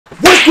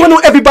What's going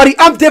on, everybody?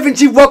 I'm Devin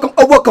G.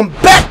 Welcome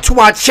back to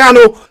our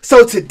channel.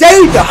 So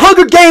today, the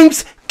Hunger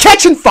Games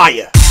catching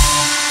fire.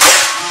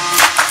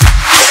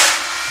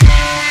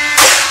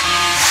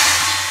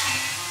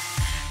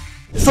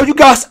 So you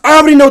guys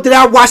already know that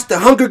I watched the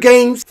Hunger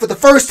Games for the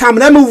first time,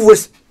 and that movie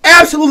was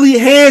absolutely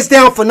hands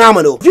down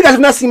phenomenal. If you guys have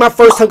not seen my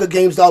first Hunger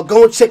Games, dog,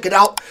 go and check it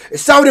out.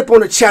 It's already up on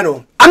the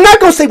channel. I'm not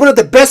gonna say one of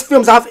the best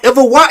films I've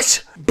ever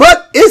watched,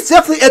 but it's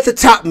definitely at the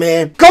top,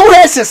 man. Go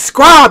ahead and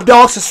subscribe,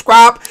 dog.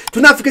 Subscribe.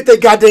 Do not forget that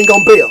goddamn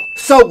bell.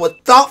 So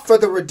without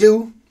further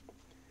ado,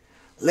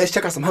 let's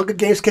check out some Hunger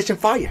Games catching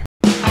fire.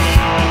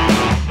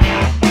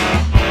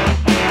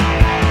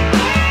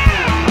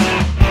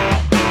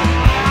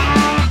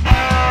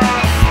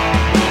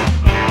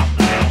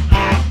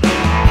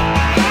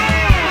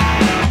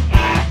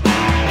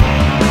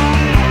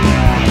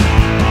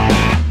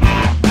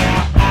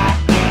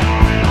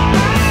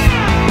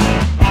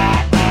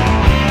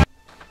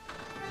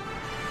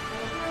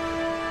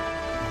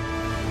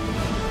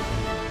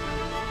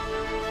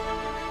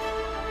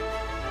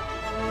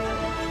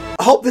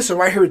 I hope this one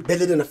right here is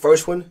better than the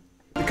first one,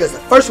 because the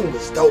first one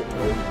was dope,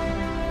 bro.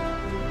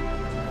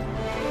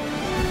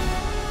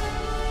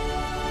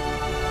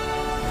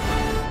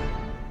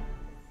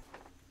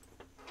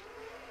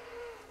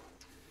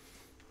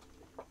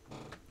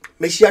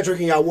 Make sure y'all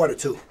drinking y'all water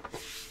too.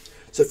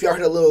 So if y'all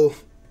heard a little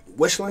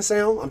whistling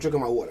sound, I'm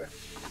drinking my water.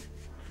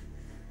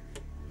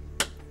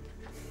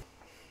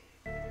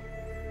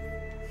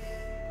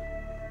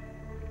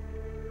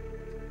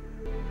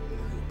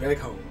 Back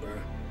home, bro.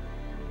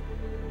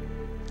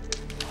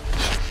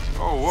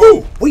 Oh, whoa.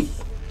 Ooh, wee.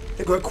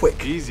 They go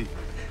quick. Easy.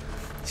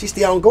 She's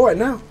still on guard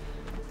now.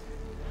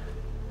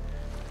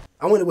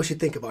 I wonder what she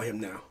think about him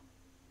now.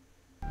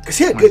 Cause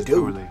he a good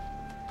dude.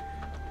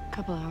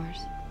 Couple hours.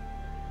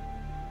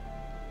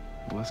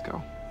 Well, let's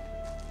go.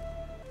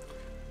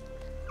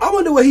 I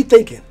wonder what he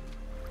thinking.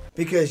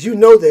 Because you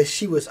know that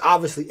she was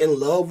obviously in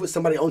love with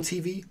somebody on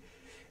TV.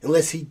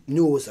 Unless he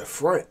knew it was a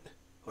front.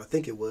 Or I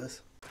think it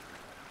was.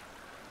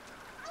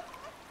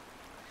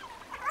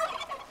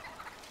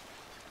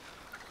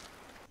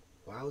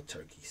 Wild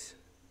turkeys.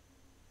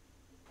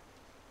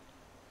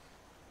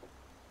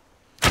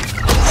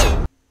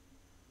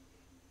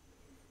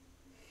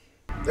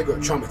 They got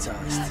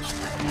traumatized.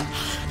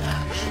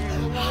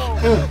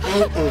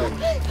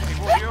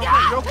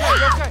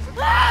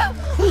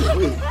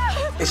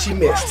 And she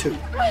missed too.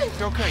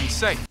 It's okay, he's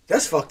safe.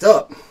 That's fucked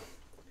up.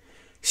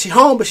 She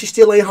home, but she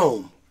still ain't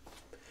home.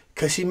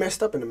 Cause she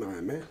messed up in the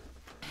mind, man.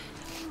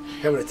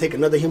 Having to take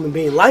another human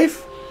being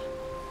life?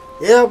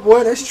 Yeah,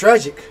 boy, that's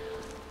tragic.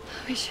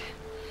 We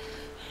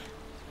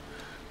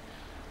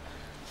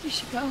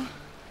should go.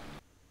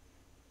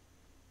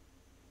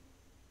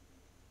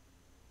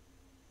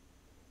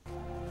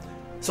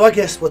 So I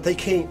guess what, they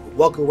can't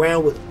walk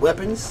around with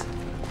weapons?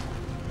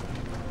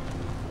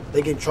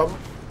 They get in trouble?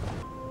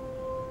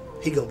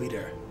 He gonna be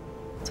there.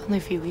 It's only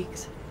a few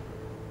weeks.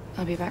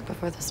 I'll be back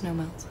before the snow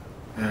melts.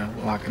 Yeah,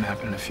 a lot can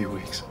happen in a few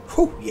weeks.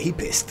 Whew, yeah, he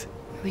pissed.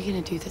 Are we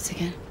gonna do this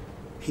again?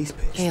 He's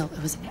pissed. Hale,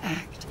 it was an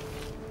act.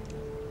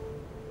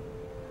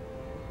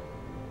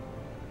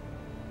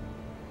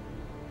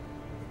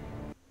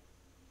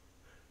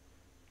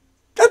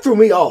 That threw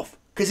me off.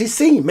 Cause he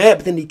seemed mad,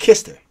 but then he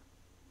kissed her.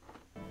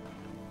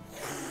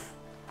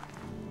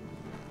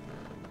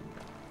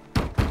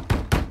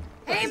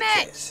 Hey,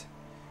 Mitch!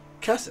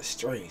 Cats are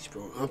strange,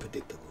 bro.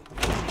 Unpredictable.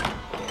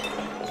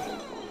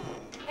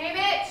 Hey,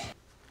 Mitch!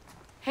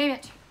 Hey,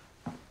 Mitch.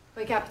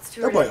 Wake up, it's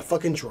too That early. boy a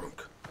fucking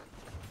drunk.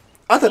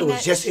 I thought it was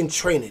Mitch. just in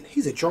training.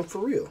 He's a drunk for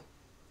real.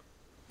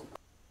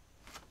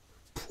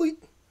 Please.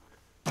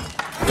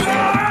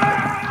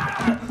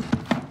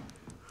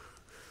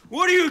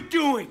 What are you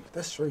doing?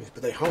 That's strange,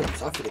 but they home,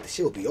 so I figured the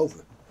shit will be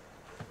over.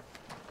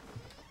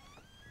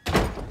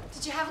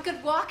 Did you have a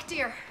good walk,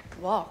 dear?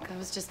 Walk, I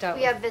was just out.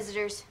 We have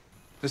visitors.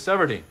 Miss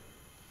Everdeen,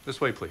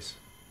 this way, please.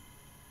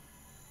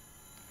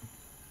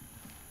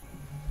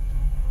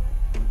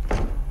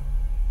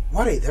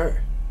 Why they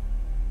there?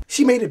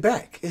 She made it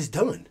back. It's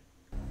done.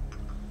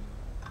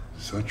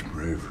 Such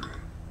bravery.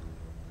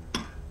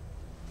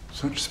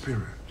 Such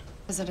spirit.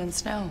 President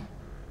Snow.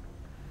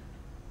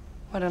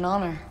 What an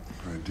honor.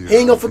 My dear, He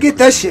ain't gonna I think forget we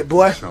that can shit, make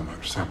boy. it So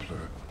much simpler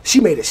She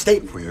made a if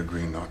statement. we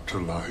agree not to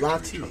lie Lie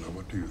to to each you. other.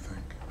 What do you think?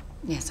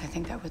 Yes, I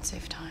think that would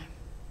save time.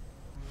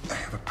 I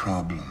have a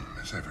problem,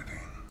 Miss Everdeen.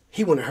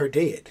 He wanted her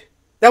dead.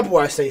 That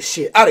boy say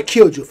shit. I'd have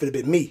killed you if it had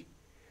been me.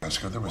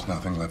 Oscar, there was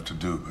nothing left to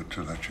do but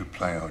to let you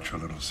play out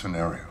your little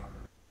scenario.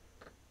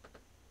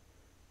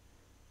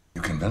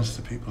 You convinced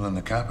the people in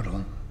the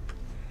capital.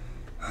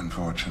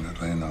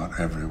 Unfortunately, not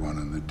everyone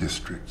in the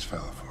districts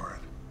fell for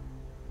it.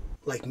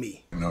 Like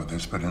me. You know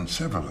this, but in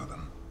several of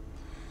them,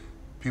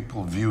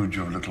 people viewed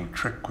your little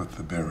trick with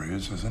the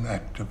berries as an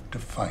act of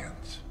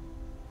defiance,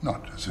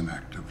 not as an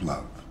act of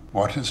love.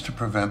 What is to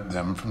prevent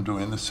them from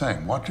doing the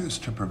same? What is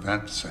to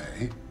prevent,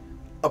 say,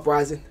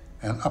 Uprising.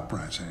 an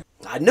uprising?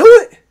 I knew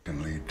it.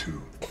 Can lead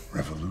to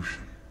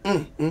revolution.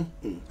 And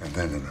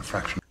then in a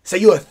fraction. So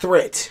you're a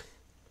threat.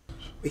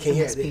 We can't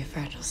hear Must be a it.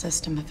 fragile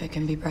system if it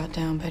can be brought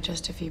down by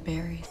just a few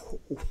berries.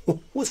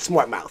 What's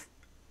smart mouth?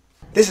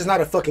 This is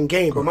not a fucking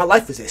game, but my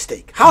life is at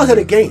stake. How is that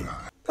a game?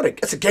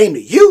 It's a game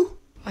to you?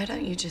 Why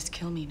don't you just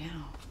kill me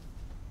now?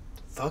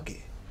 Fuck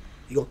it.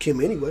 You gonna kill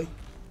me anyway.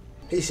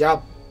 He said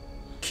I'll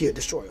kill,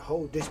 destroy a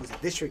whole district. Was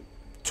it District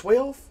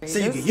 12? So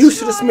you get used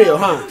to the smell,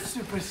 huh?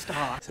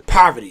 Superstar. It's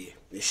poverty.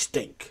 It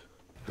stink.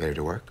 Ready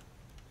to work?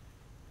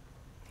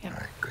 Yep. All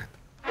right, good.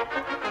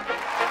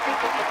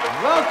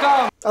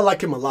 Welcome. I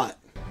like him a lot.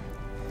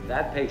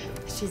 That patient.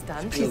 She's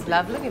done. She's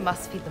lovely. We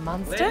must feed the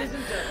monster. Ladies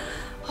and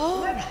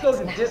gentlemen, let's go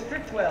to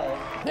District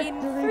 12.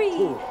 In 3,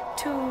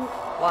 2,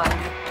 1.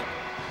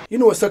 You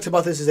know what sucks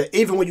about this is that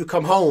even when you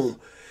come home,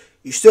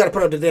 you still gotta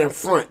put up the damn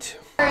front.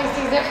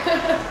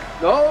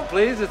 No,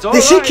 please, it's all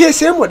Did she right. kiss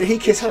him or did he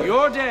kiss her?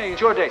 Your day.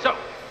 It's your day. So,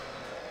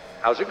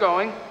 how's it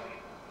going?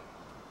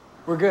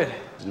 We're good. It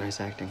was nice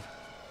acting.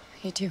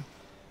 You too.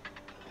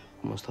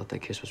 Almost thought that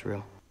kiss was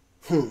real.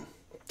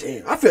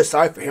 Damn, I feel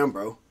sorry for him,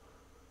 bro.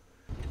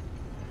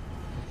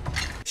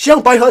 She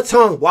don't bite her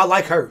tongue, well, I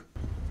like her.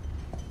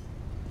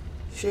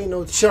 She ain't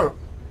no chump.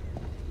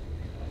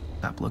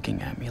 Stop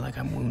looking at me like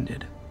I'm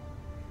wounded.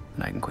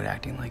 And I can quit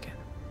acting like it.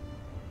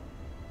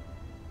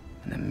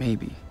 And then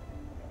maybe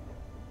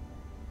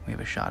we have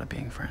a shot at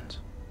being friends.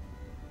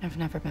 I've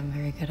never been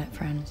very good at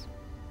friends.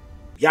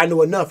 Y'all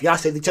know enough. Y'all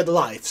saved each other's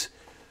lives.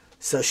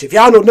 So shit, if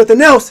y'all know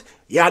nothing else,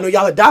 y'all know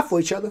y'all would die for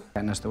each other.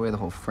 And that's the way the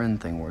whole friend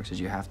thing works, is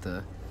you have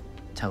to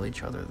tell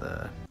each other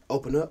the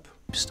Open up.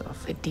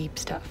 stuff. The deep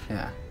stuff.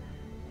 Yeah.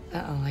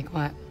 Uh-oh, like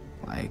what?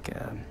 Like,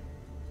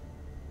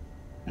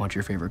 what's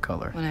your favorite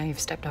color? Well, now you've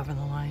stepped over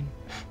the line.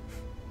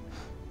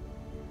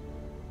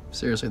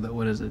 Seriously though,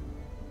 what is it?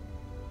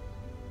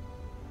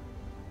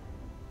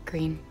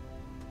 Green.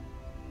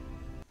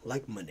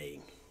 Like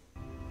money.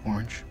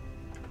 Orange.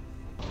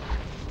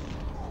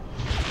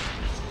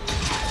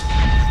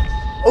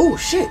 Oh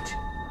shit!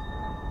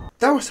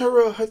 That was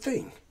her her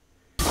thing.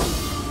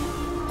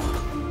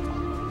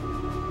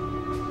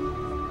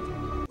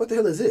 What the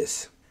hell is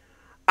this?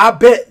 I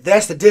bet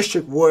that's the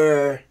district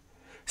where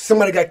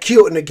somebody got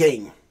killed in the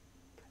game.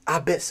 I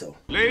bet so.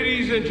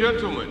 Ladies and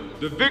gentlemen,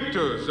 the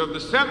victors of the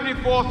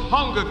 74th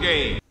Hunger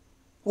Games.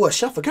 What?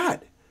 Shit, I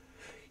forgot.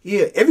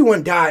 Yeah,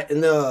 everyone died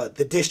in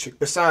the district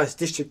besides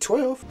District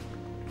 12.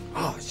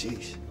 Oh,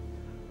 jeez.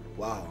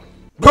 Wow.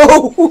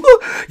 Bro,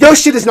 your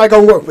shit is not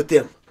gonna work with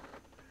them.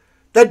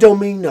 That don't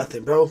mean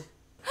nothing, bro.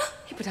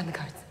 He put down the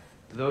cards.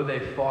 Though they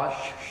fought,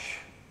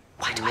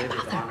 Why do I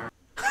bother?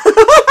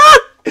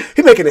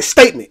 He making a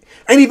statement.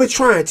 Ain't even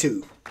trying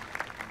to.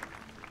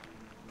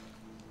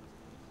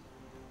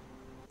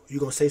 You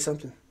gonna say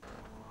something?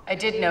 I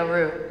did know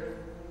Rue.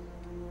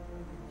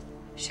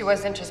 She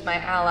wasn't just my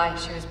ally,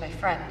 she was my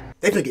friend.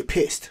 They gonna get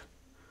pissed.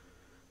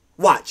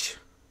 Watch.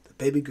 The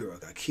baby girl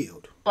got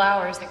killed.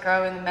 Flowers that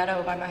grow in the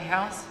meadow by my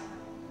house.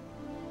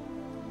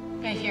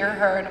 I hear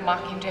her in a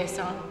Mockingjay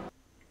song.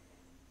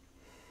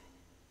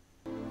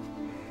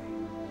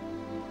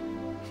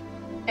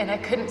 And I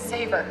couldn't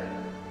save her.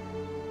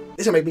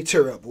 This gonna make me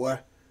tear up, boy.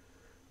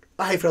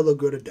 I hate for that little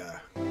girl to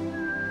die.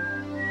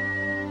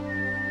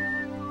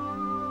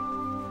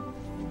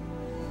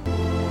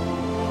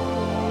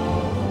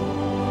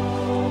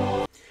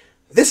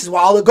 This is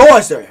why all the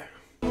guards there.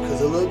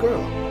 Because of the little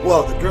girl.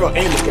 Well, the girl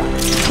and the guy.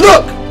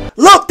 Look!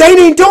 Look! They ain't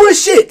even doing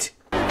shit!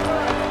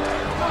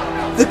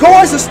 The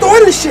guards are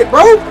starting shit,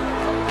 bro!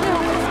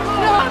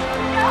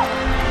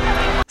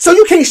 So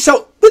you can't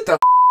show... What the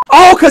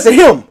all because of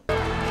him!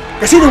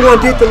 Because he the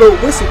one did the little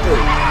whistle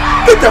thing.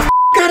 Get the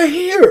out of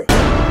here!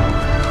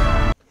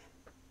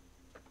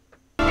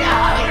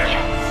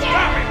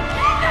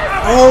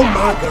 Oh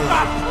my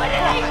god.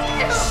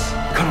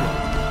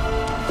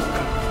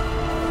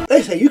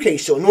 They say you can't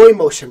show no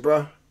emotion,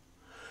 bro.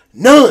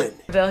 None.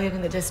 Rebellion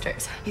in the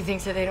districts. He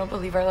thinks that they don't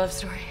believe our love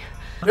story.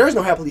 There's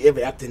no happily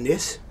ever after in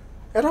this.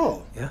 At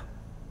all. Yeah?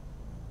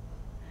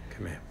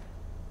 Come here.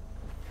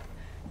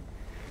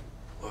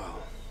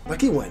 Wow.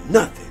 Like it wasn't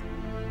nothing.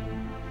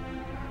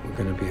 We're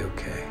gonna be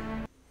okay.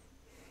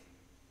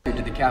 To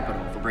the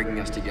Capitol for bringing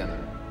us together.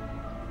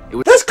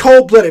 That's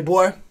cold-blooded,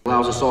 boy.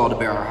 Allows us all to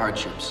bear our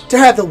hardships. To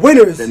have the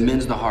winners... That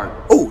mends the heart.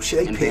 Oh, shit,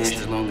 they and pissed.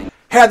 banishes loneliness.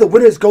 Have the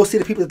winners go see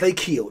the people that they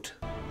killed.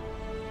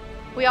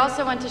 We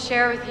also want to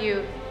share with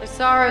you the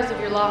sorrows of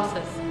your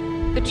losses,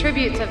 the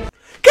tributes of...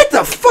 Get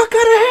the fuck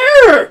out of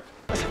here!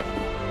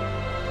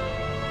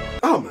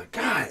 Oh my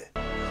god.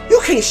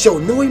 You can't show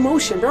no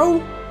emotion,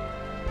 bro.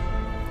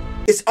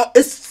 It's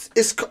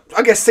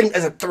I guess seen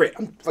as a threat.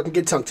 I'm fucking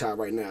getting tongue-tied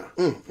right now.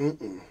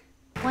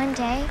 One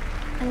day,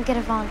 I'm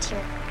gonna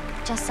volunteer,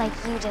 just like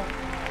you did.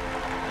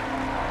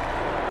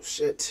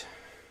 Shit.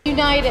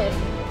 United,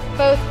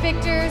 both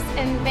victors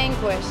and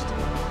vanquished,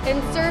 in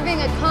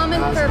serving a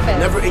common purpose.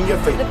 Never in your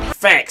face.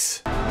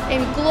 Facts.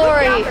 In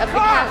glory of the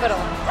Capitol.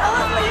 Tell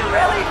us what you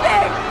really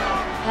think!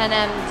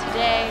 Panem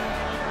today,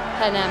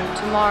 Panem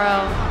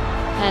tomorrow,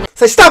 Panem...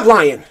 Say, stop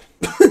lying.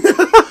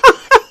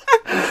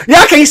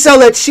 Y'all can't sell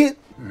that shit.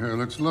 Your hair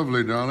looks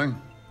lovely, darling.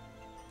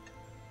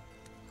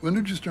 When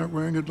did you start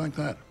wearing it like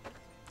that?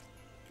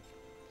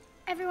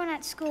 everyone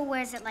at school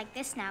wears it like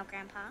this now,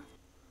 Grandpa.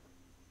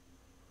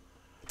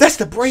 That's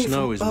the brain.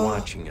 Snow is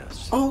watching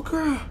us. Oh,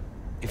 girl.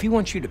 If he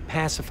wants you to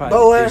pacify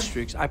Boy, the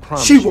districts, I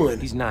promise she you, won.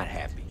 he's not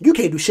happy. You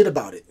can't do shit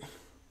about it.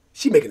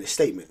 She making a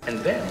statement.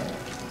 And then,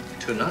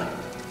 tonight,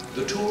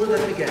 the tour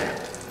that began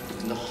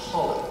in the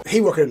hollow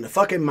He working in the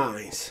fucking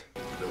mines.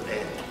 will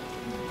end.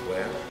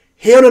 Where?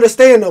 He don't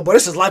understand though, but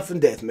this is life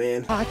and death,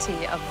 man. Party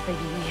of the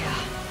year.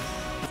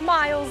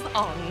 Smiles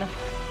on.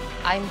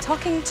 I'm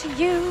talking to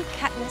you,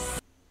 Katniss.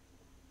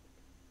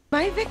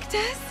 My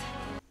victors.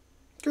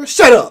 Girl,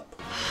 shut up.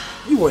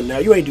 You won now.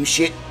 You ain't do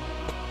shit.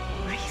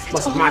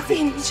 Must be my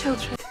the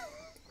children.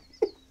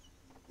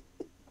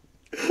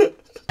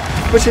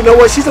 But you know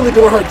what? She's only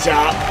doing her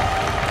job.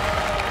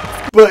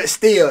 But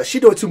still, she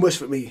doing too much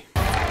for me.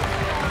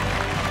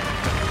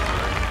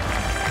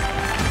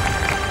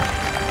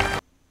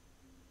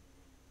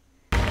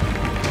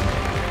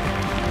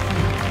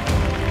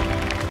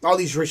 All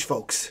these rich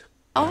folks.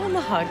 Oh,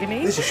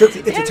 mahogany. This is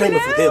strictly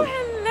entertainment for them.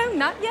 Hello,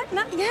 not yet,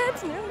 not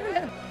yet.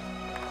 No.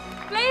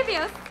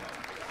 Flavius!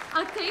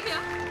 Octavia!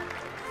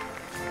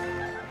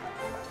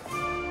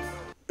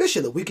 This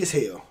shit look weak as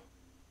hell.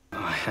 Oh,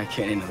 I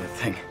can't eat another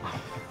thing.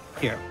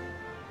 Here.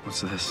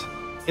 What's this?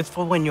 It's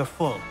for when you're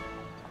full.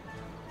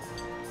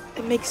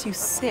 It makes you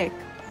sick.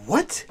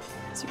 What?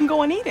 So you can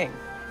go on eating.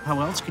 How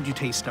else could you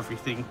taste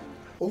everything?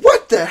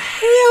 What the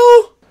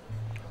hell?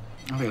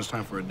 I think it's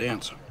time for a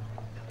dance.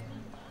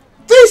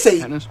 They say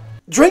Katniss?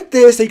 drink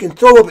this so you can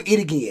throw up and eat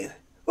again.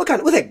 What kind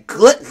of, was that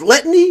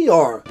gluttony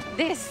or?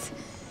 This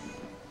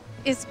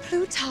is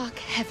Plutarch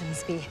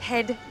Heavensby,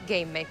 head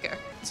game maker.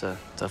 It's a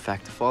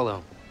fact to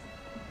follow.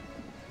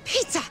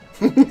 Pizza!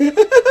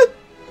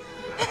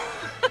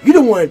 You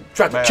don't want to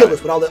try to kill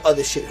us with all that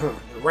other shit, huh?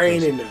 The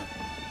rain and the,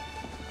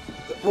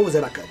 what was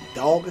that, like a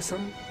dog or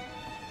something?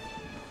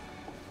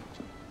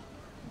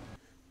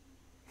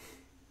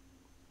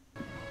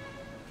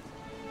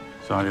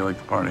 So how do you like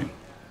the party?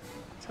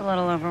 It's a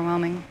little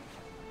overwhelming.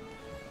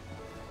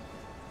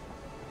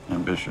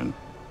 Ambition.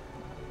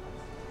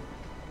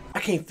 I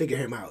can't figure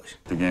him out.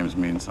 The games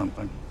mean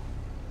something.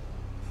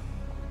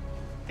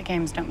 The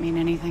games don't mean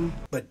anything.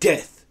 But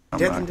death. I'm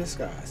Death back. in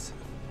disguise.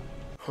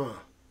 Huh.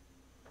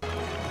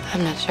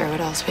 I'm not sure what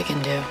else we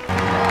can do.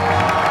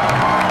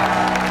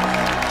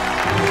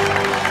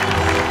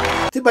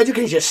 Too bad you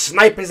can just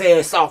snipe his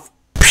ass off.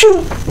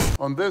 Pew!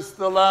 On this,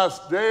 the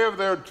last day of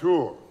their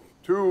tour,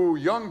 two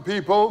young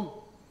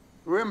people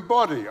who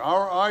embody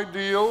our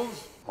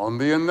ideals on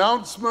the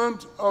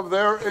announcement of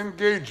their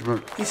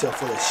engagement. He's so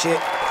full of shit.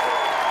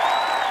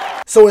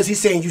 So is he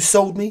saying you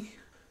sold me?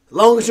 As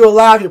long as you're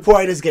alive, you're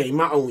part of this game.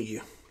 I own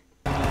you.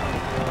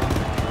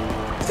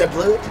 Is that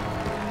blood?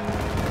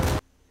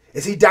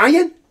 Is he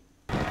dying?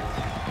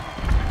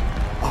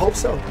 I hope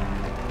so.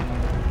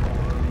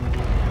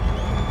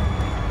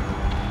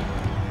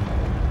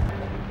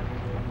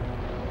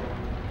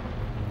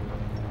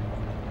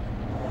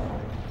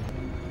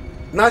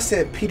 Not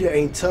saying Peter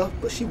ain't tough,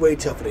 but she way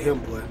tougher than him,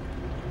 boy.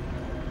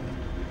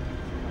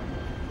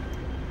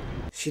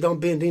 She don't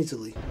bend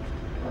easily.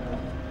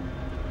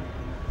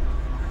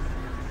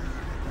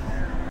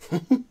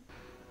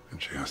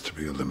 And she has to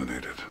be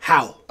eliminated.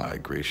 How? I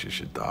agree she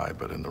should die,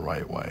 but in the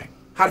right way.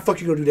 How the fuck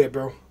you gonna do that,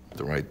 bro? At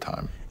the right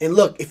time. And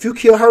look, if you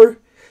kill her,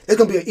 there's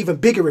gonna be an even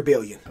bigger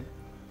rebellion.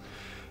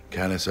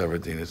 Katniss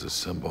Everdeen is a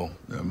symbol.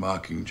 They're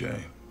mocking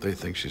Jay. They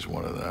think she's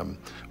one of them.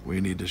 We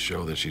need to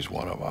show that she's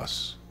one of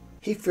us.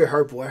 He fear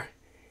her, boy.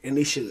 And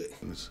he should.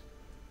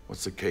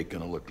 What's the cake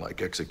gonna look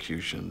like?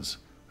 Executions.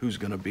 Who's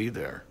gonna be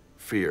there?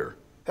 Fear.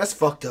 That's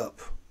fucked up.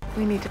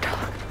 We need to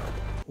talk.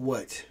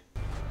 What?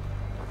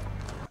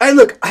 Hey,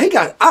 look,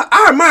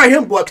 I admire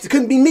him, boy, because it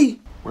couldn't be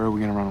me. Where are we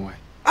gonna run away?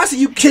 I see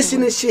you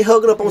kissing and shit,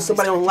 hugging up on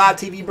somebody on live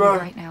TV, bro.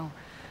 Right now.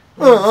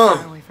 We're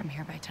far away from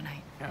here by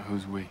tonight. Yeah,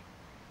 who's we?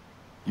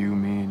 You,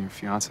 me, and your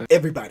fiance?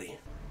 Everybody.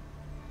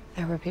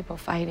 There were people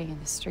fighting in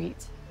the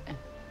streets and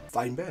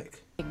Fighting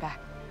back. fighting back.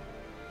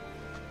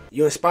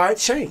 You inspired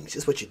change.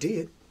 That's what you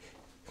did.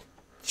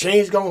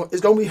 Change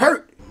is gonna be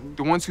hurt.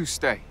 The ones who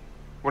stay.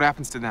 What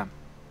happens to them?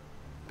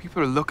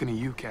 People are looking at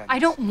you, Katniss. I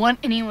don't want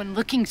anyone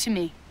looking to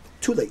me.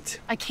 Too late.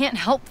 I can't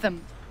help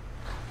them.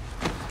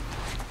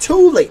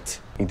 Too late.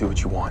 You do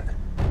what you want.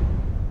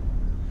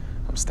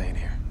 I'm staying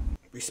here.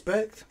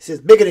 Respect. It says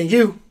bigger than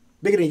you.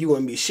 Bigger than you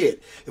and me.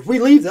 Shit. If we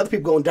leave, the other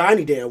people gonna die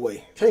any damn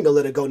way. She ain't gonna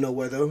let her go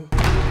nowhere, though.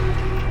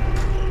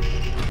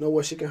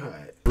 Nowhere she can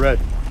hide. Red,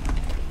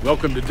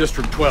 welcome to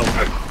District 12.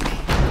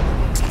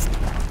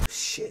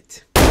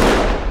 Shit.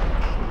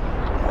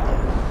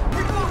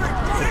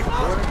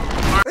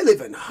 They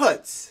live in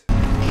huts.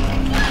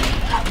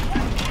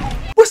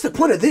 What's the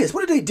point of this?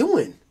 What are they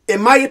doing?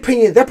 In my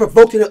opinion, they're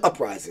provoking an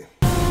uprising.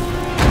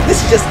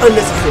 This is just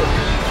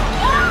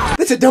unnecessary.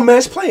 This is a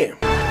dumbass plan.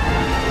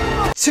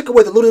 Took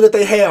away the little that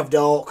they have,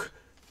 dog.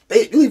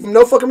 They leave them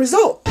no fucking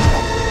result.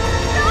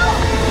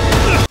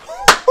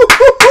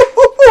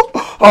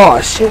 Oh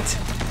shit.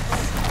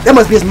 That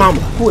must be his mama.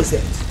 Who is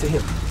that to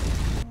him?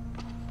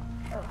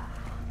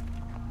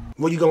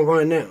 Where you gonna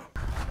run now?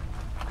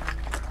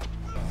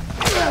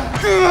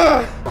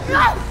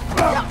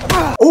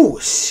 Oh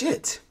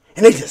shit!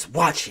 And they just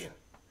watching.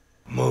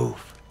 Move.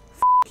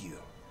 F you.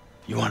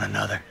 You want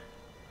another?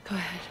 Go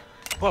ahead.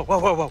 Whoa, whoa,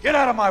 whoa, whoa. Get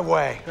out of my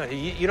way.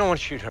 You don't want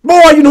to shoot her.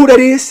 Boy, you know who that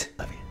is?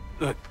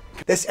 Look.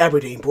 That's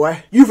Aberdeen,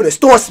 boy. You finna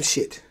store some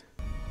shit.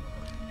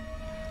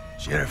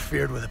 She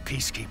interfered with a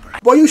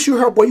peacekeeper. Boy, you shoot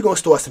her, boy, you gonna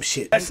store some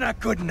shit. That's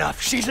not good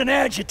enough. She's an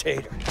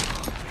agitator.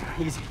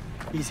 Easy,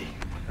 easy.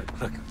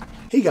 Look.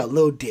 He got a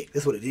little dick.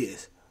 That's what it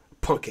is.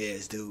 Punk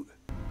ass dude.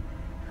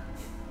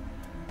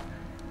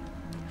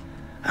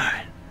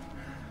 Alright.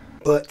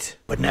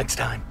 But next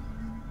time,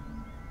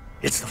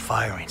 it's the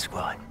firing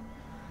squad.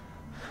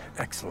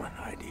 Excellent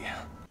idea.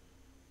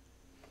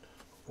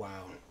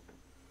 Wow.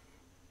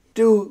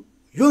 Dude,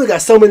 you only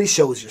got so many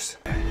soldiers.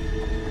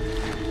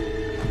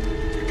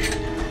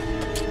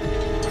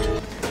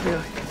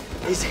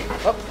 Easy.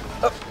 Up,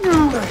 up.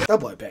 That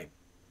boy back.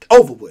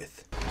 Over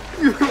with.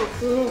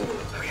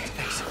 Okay,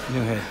 thanks.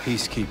 New head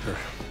peacekeeper.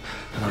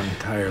 Not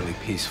entirely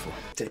peaceful.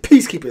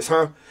 Peacekeepers,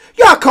 huh?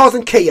 Y'all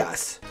causing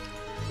chaos.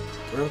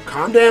 Well,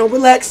 calm down,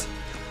 relax.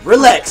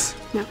 Relax.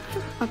 No,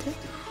 I'll take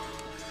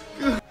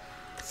it.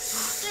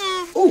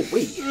 Oh,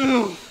 wait.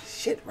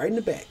 Shit, right in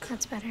the back.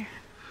 That's better.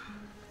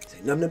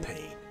 Say numb the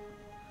pain.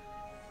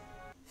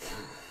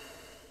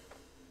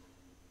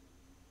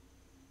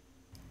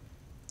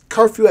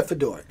 Curfew after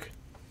dark.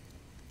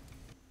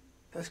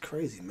 That's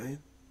crazy, man.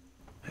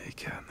 Hey,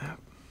 Catnip.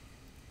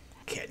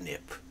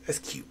 Catnip. That's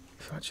cute.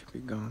 Thought you'd be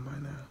gone by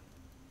now.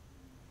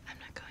 I'm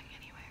not going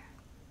anywhere.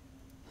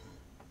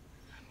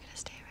 I'm gonna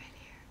stay right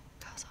here.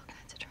 Cause all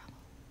kinds of trouble.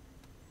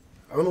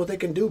 I don't know what they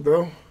can do,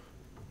 bro.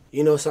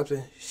 You know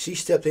something? She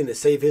stepped in to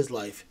save his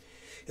life,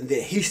 and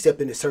then he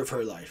stepped in to serve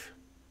her life.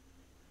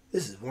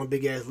 This is one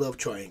big ass love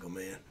triangle,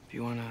 man. If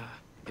you wanna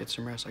get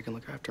some rest, I can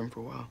look after him for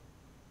a while.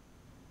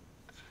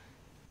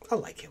 I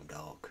like him,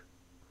 dog.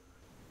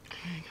 There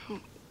you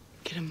go.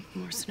 Get him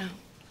more snow.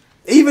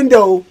 Even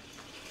though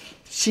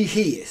she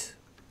his,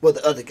 well,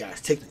 the other guys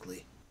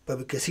technically, but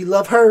because he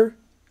love her,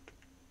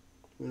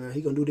 you know,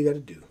 he gonna do what he gotta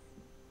do.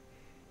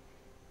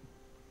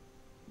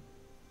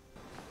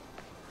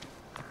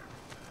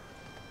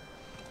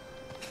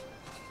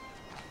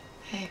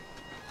 Hey.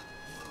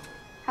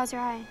 How's your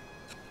eye?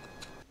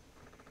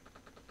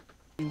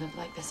 You live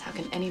like this. How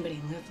can anybody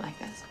live like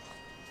this?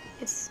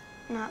 It's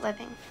not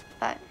living,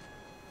 but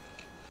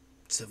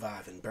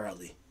Surviving,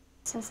 barely.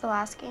 since the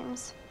last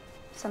games,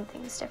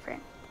 something's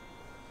different.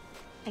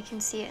 I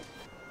can see it.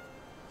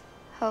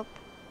 Hope.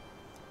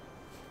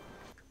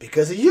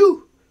 Because of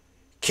you,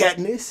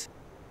 Katniss.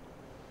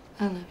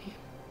 I love you.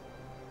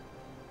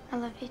 I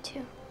love you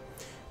too.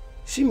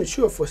 She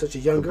mature for such a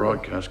young The girl.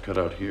 broadcast cut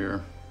out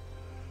here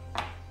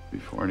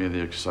before any of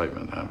the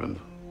excitement happened.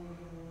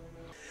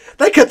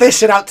 They cut that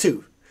shit out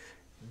too.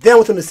 They don't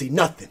want them to see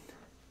nothing.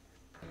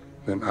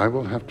 Then I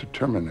will have to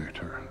terminate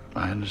her.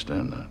 I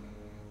understand that.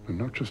 And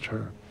not just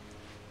her.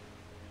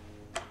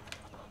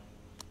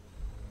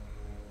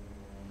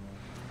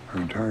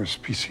 Her entire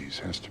species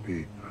has to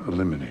be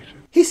eliminated.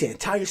 He said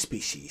entire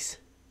species.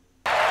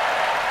 You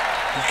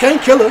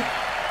can't kill her.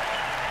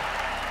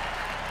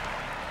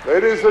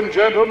 Ladies and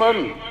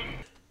gentlemen.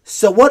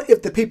 So what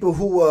if the people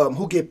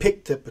who get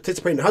picked to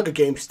participate in the Hunger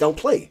Games don't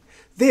play?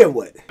 Then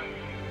what?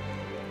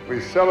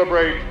 We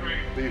celebrate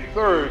the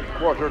third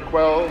quarter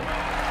quell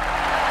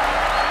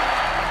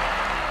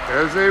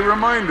as a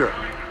reminder.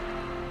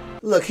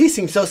 Look, he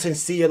seems so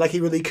sincere, like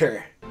he really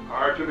care.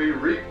 Are to be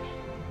reaped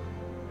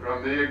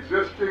from the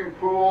existing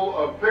pool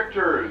of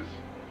victors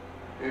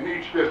in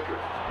each district.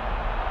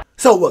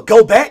 So what,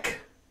 go back?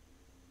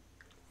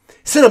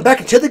 Send them back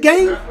into the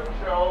game? Set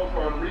themselves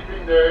on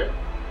reaping day.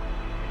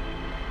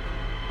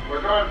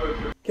 Regardless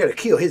of... You gotta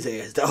kill his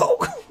ass,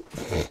 dog.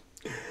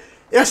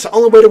 That's the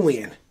only way to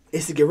win,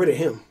 is to get rid of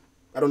him.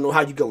 I don't know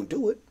how you gonna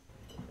do it.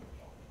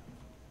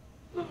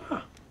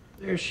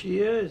 There she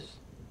is.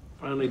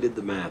 Finally did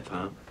the math,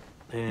 huh?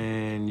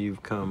 And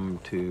you've come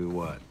to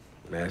what?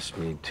 Ask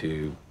me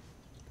to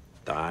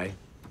die?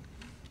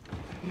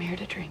 I'm here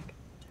to drink.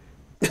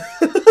 He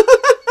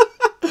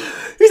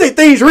say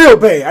things real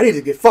bad. I need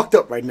to get fucked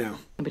up right now.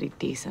 Nobody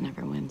decent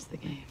ever wins the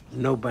game.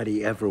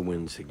 Nobody ever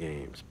wins the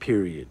games,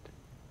 period.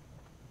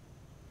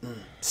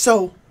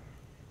 So,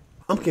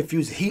 I'm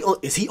confused.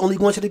 Is he only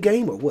going to the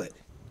game or what?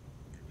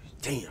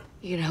 Damn.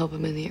 You can help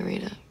him in the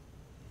arena.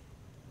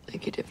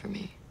 Like you did for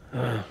me.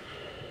 Yeah,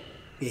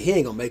 he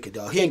ain't gonna make it,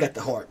 dog. He ain't got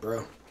the heart,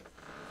 bro.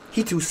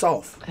 He too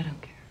soft. I don't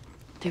care.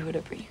 Do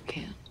whatever you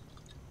can.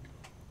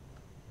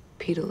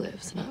 Peeta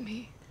lives, not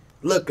me.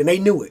 Look, and they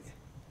knew it.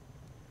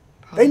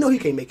 They know he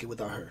can't make it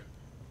without her.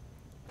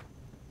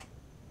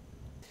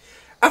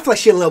 I feel like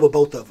she in love with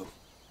both of them.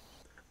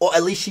 Or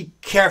at least she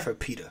care for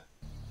Peeta.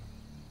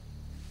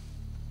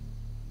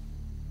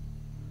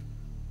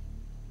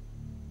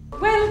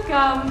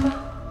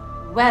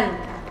 Welcome,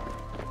 welcome,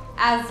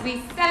 as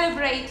we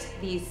celebrate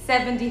the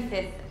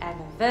 75th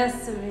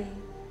anniversary.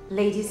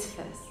 Ladies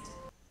first.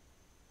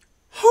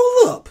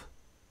 Hold up.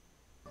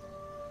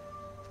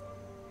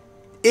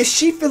 Is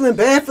she feeling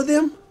bad for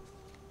them?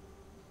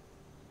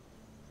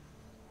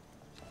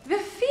 The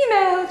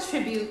female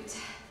tribute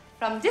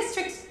from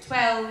District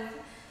 12,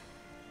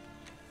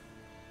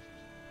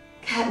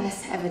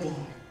 Katniss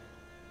Everdeen.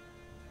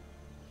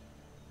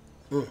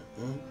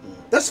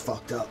 That's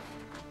fucked up.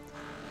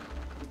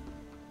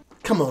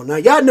 Come on now,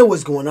 y'all know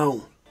what's going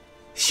on.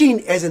 She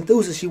ain't as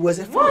enthused as she was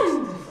at first.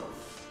 Wonderful.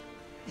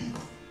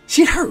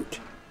 She hurt.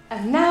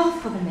 And now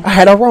for the next. I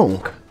had her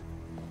wrong.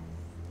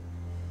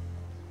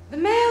 The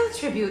male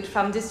tribute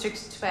from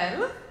District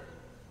 12,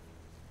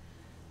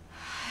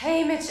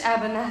 Haymitch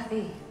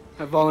Abernathy.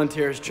 I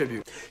volunteer as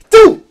tribute.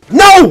 Dude,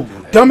 no,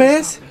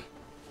 dumbass.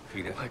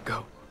 Let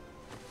go.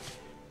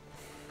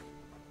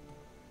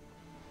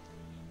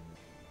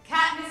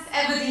 Katniss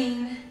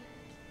Everdeen.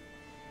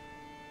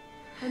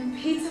 And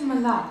Peter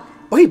Malak.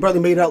 Well, he barely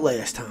made it out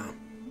last time.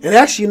 And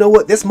actually, you know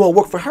what? That's more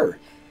work for her.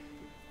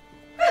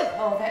 Well,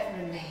 all that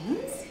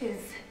remains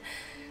is...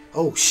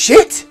 Oh,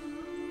 shit!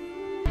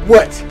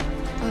 What?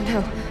 Oh,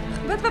 no.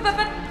 But...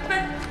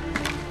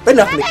 They're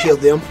not gonna kill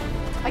them.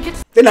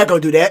 They're not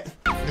gonna do that.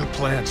 New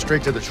plan,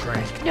 straight to the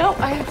train. No,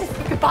 I have to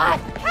say goodbye.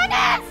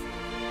 Katniss!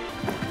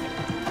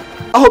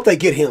 I hope they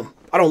get him.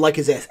 I don't like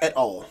his ass at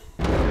all.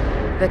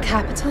 The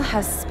capital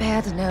has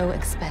spared no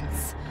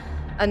expense.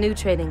 A new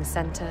training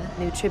center,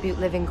 new tribute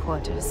living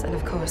quarters, and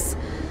of course,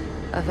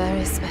 a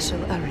very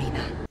special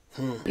arena.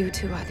 You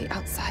two are the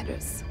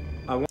outsiders.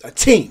 A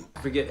team.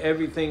 Forget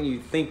everything you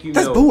think you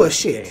That's know.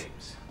 bullshit.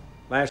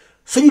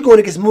 So you're going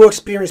against more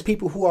experienced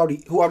people who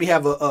already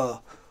have a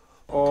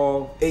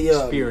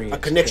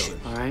connection.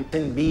 All right.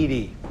 And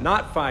beady,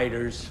 not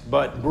fighters,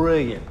 but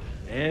brilliant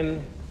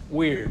and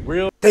weird.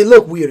 They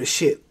look weird as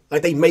shit.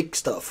 Like they make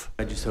stuff.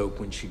 I just hope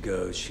when she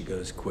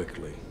goes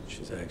quickly.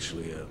 She's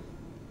actually a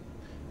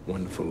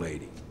wonderful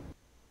lady.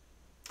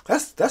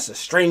 That's a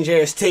strange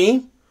ass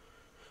team.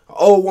 An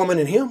old woman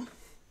and him.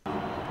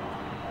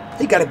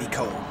 He gotta be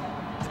cold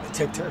to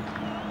protect her.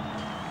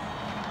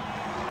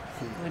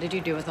 What did you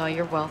do with all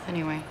your wealth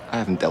anyway? I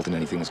haven't dealt in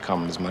anything as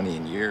common as money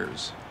in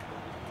years.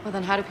 Well,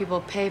 then how do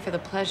people pay for the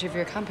pleasure of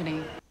your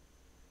company?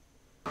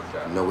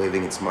 No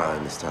waving and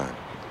smiling this time.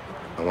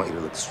 I want you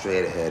to look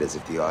straight ahead as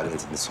if the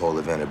audience and this whole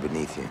event are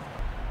beneath you.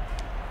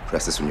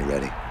 Press this when you're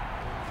ready.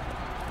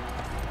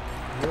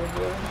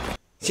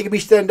 She could be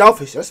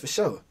standoffish, that's for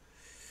sure.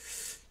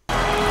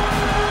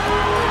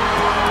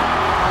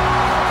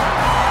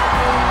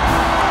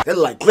 They're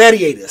like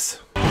gladiators.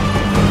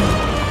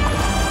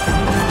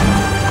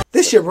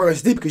 This shit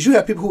runs deep because you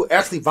have people who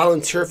actually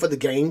volunteer for the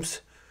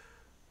games.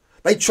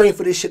 They train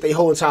for this shit their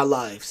whole entire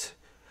lives.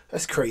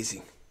 That's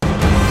crazy.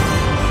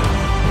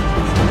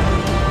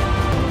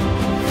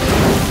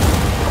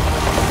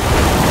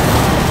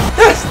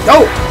 That's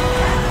dope.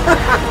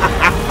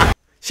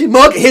 She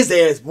mugging his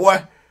ass,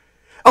 boy.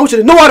 I want you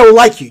to know I don't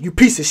like you, you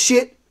piece of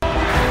shit.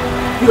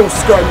 You don't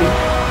scar me.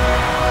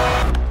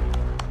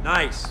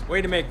 Nice.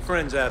 Way to make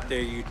friends out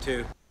there, you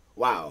two.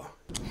 Wow.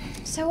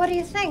 So what do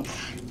you think?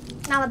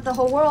 Now that the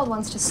whole world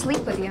wants to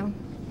sleep with you.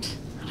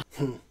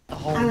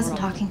 I wasn't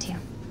talking to you.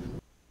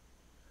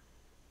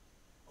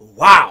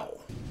 Wow.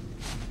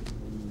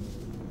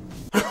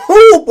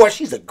 Oh boy,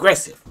 she's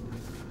aggressive.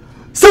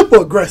 Super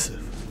aggressive.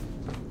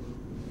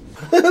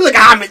 Look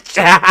at Homage.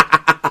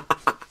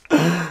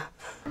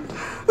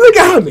 Look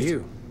at Homage.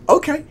 You.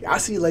 Okay, I'll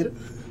see you later.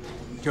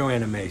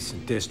 Joanna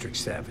Mason, District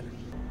 7.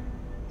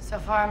 So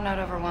far, I'm not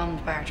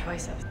overwhelmed by our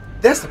choices.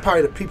 That's the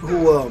part of the people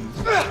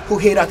who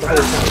hid out the whole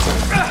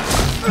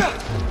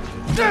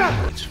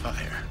time. It's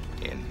fire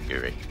in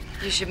Erie.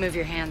 You should move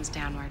your hands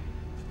downward.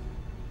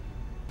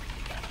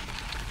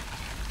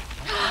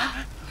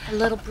 A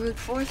little brute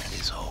force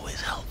is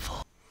always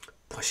helpful.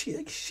 Boy,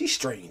 she's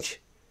strange.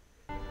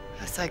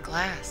 It's like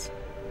glass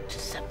to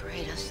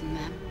separate us and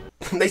them.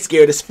 They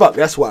scared as fuck,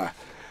 that's why.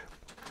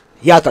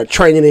 Y'all start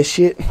training and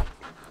shit.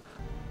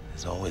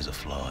 There's always a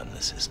flaw in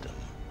the system.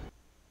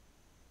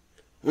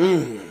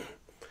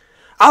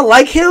 I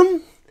like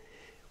him,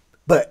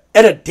 but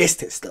at a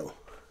distance though.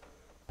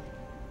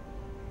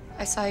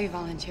 I saw you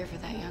volunteer for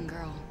that young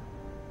girl.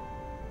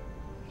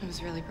 It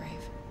was really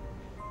brave.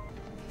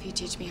 If you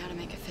teach me how to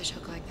make a fish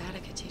hook like that, I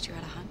could teach her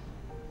how to hunt.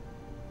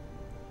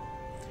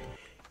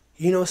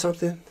 You know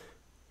something?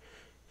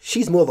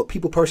 She's more of a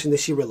people person than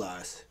she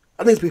realized.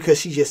 I think it's because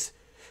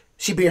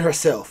she being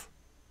herself.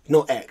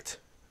 No act.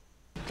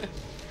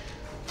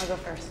 I'll go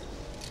first.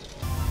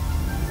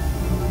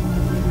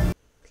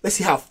 Let's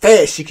see how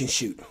fast she can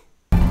shoot.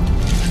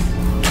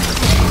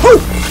 Woo!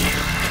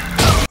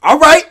 All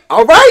right,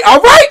 all right, all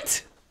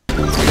right.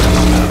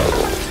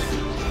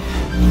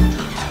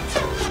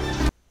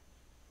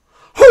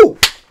 Whoo!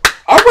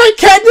 All right,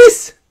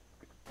 Katniss.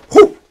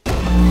 Whoo!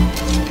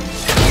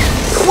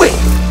 Quick,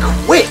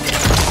 quick.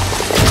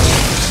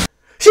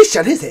 She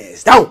shut his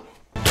ass down.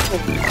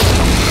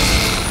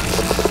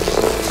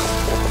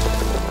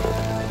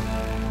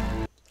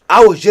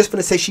 I was just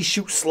gonna say she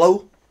shoots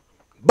slow,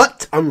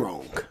 but I'm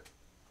wrong.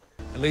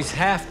 At least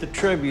half the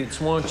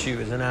tributes want you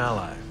as an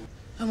ally.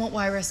 I want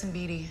Wyrus and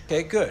Beatty.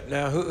 Okay, good.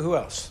 Now, who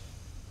else?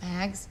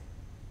 Mags?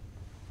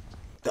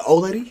 The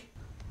old lady?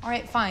 All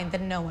right, fine.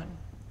 Then no one.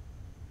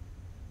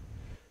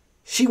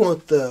 She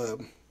wants the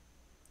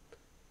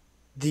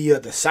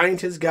The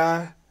scientist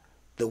guy,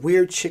 the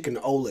weird chick, and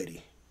the old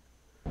lady.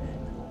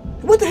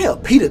 What the hell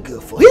Peter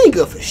good for? He ain't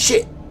good for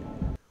shit.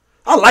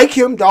 I like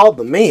him, dog,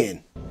 but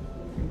man,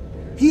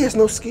 he has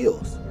no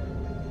skills.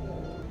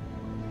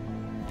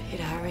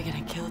 Peter, how are we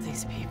gonna kill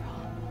these people?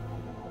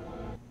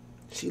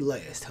 She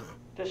last, huh?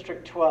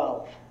 District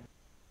 12.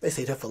 They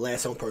saved her for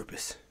last on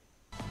purpose.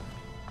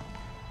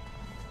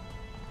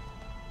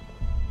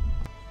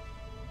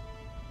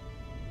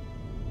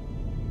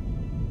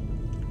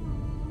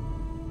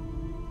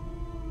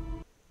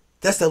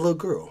 That's that little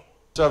girl.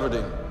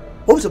 Severdeen,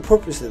 What was the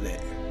purpose of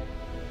that?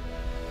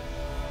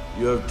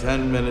 you have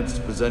 10 minutes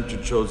to present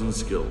your chosen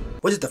skill.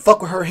 Was it to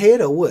fuck with her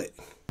head or what?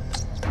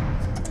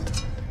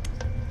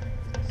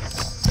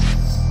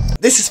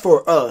 This is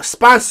for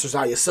sponsors,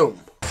 I assume.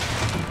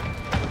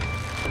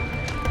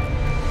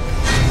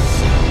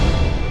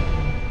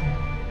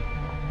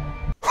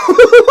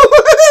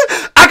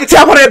 I can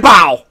tell by that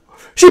bow.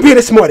 She being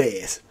a smart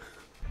ass.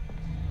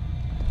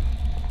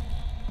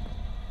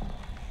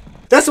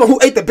 That's the one who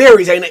ate the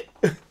berries, ain't it?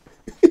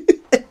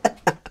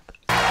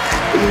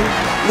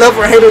 Love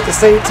or hate her at the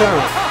same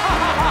time.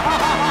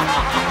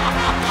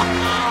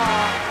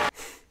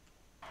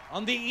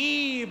 On the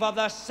eve of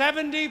the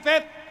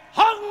 75th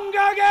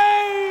Hunger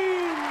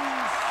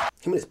Games!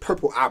 Him and his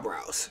purple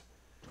eyebrows.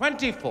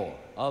 24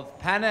 of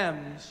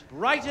Panem's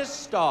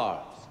brightest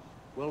stars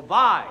will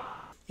vie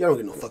Y'all don't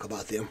give no fuck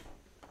about them.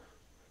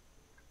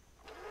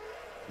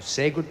 to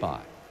say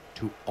goodbye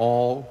to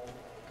all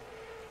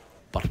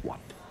but one.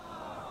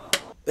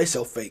 They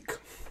so fake.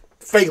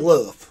 Fake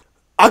love.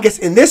 I guess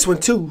in this one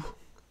too,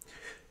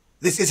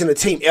 this isn't a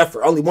team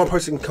effort. Only one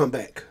person can come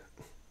back.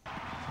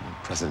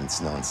 President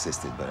Snow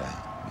insisted, but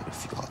I made a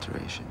few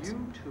alterations.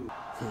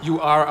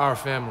 You are our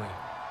family.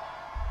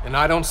 And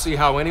I don't see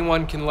how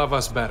anyone can love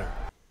us better.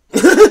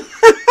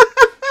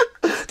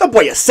 That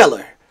boy a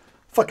seller.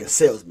 Fucking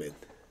salesman.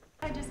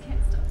 I just can't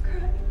stop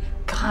crying.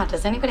 God,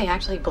 does anybody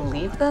actually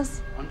believe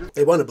this?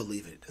 They want to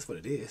believe it. That's what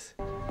it is.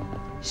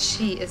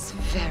 She is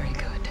very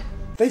good.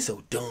 They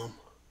so dumb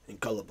and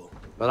gullible.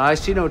 But I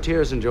see no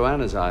tears in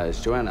Joanna's eyes.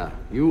 Joanna,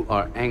 you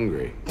are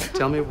angry.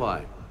 Tell me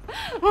why.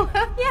 Well,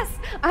 yes,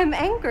 I'm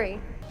angry.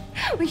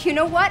 Well, you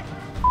know what?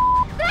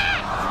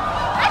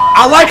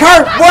 I like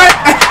her.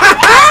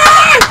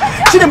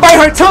 What? She didn't bite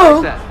her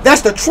tongue.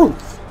 That's the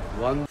truth.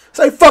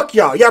 Say fuck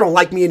y'all. Y'all don't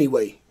like me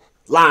anyway.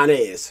 Lying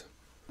ass.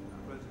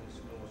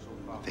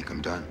 I think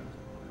I'm done.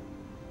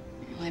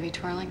 Will I be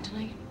twirling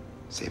tonight?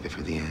 Save it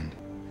for the end.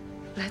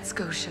 Let's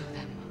go show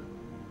them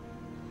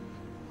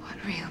what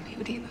real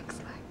beauty looks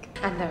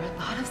like. And there are a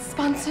lot of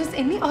sponsors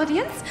in the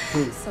audience,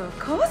 so of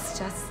course,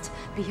 just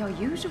be your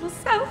usual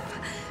self.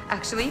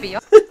 Actually, be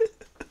your...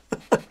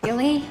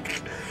 Really?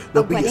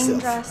 No, A be wedding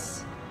yourself.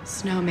 dress?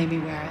 Snow made me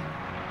wear it.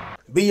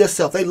 Be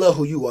yourself. They love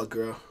who you are,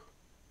 girl.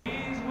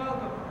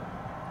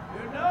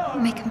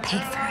 Make him pay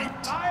for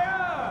it.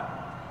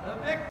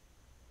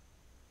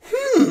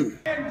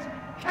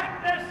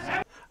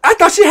 I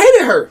thought she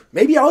hated her.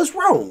 Maybe I was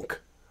wrong.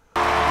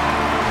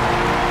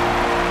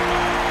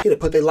 He to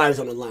put their lives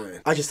on the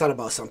line. I just thought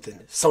about something.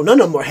 So none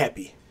of them are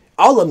happy.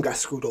 All of them got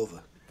screwed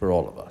over. For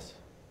all of us.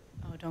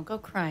 Oh, don't go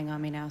crying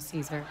on me now,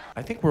 Caesar.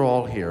 I think we're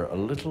all here a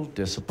little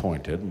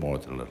disappointed, more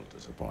than a little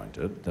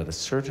disappointed, that a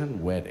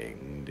certain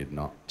wedding did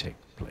not take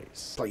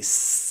place.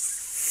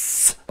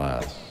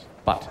 But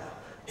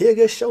here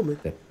goes showman.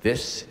 That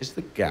this is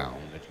the gown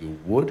that you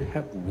would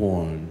have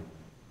worn.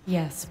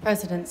 Yes,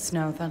 President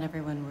Snow thought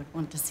everyone would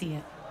want to see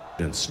it.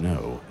 Then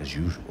Snow, as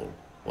usual,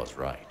 was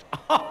right.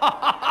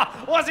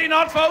 Was he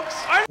not, folks?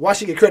 Why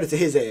should get credit to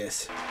his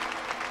ass?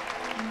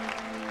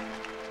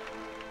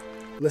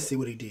 Let's see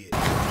what he did. Oh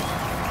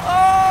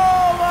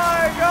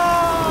my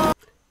God!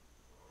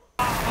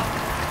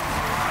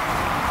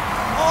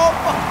 Oh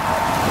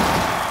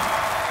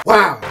my...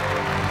 Wow.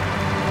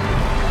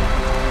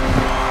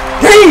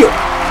 Damn!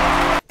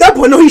 That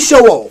boy know he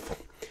show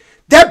off.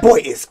 That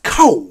boy is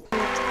cold.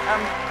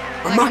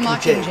 I'm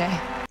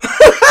Mockingjay.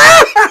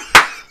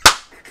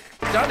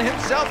 Done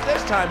himself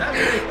this time.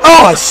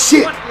 Oh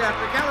shit!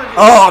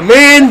 Oh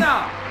man!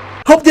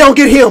 Hope they don't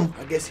get him.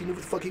 I guess he knew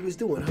what the fuck he was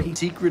doing. Huh?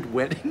 Secret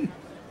wedding?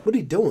 What are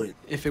he doing?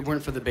 If it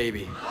weren't for the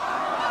baby.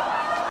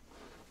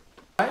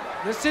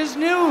 This is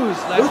news.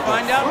 Let's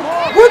find out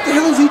more. What the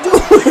hell is he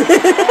doing?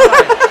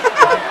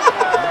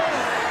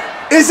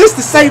 Is this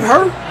to save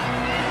her?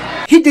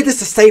 He did this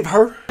to save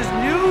her? This is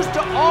news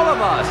to all of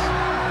us.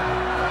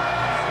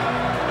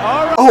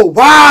 All right. Oh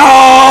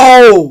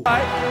wow!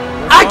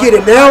 I get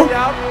it now.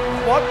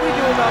 What we do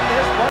about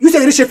this? You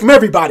taking this shit from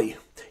everybody.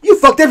 You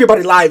fucked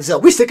everybody's lives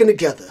up. We sticking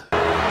together.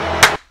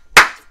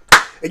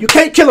 And you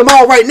can't kill them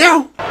all right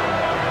now.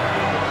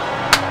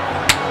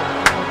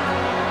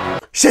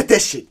 Shut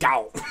that shit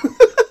down.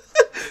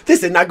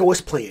 This did not go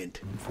as planned.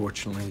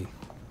 Unfortunately,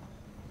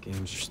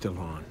 games are still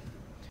on.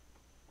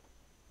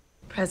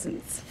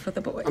 Presents for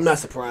the boys. I'm not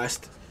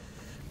surprised.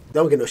 They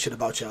don't get no shit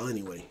about y'all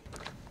anyway.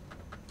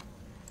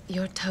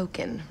 Your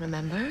token,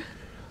 remember?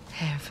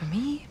 Hair for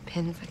me,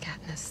 pin for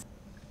Katniss.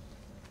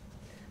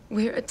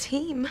 We're a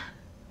team.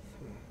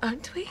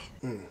 Aren't we?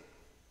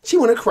 She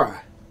wanna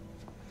cry.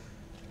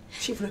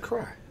 She wanna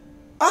cry.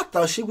 I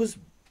thought she was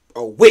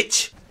a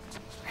witch.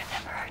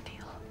 Remember our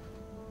deal.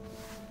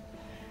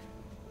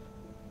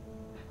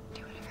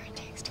 Do whatever it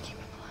takes to keep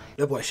him alive.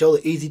 That boy sure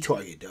an easy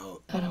target,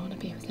 dog. I don't want to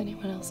be with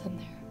anyone else in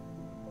there.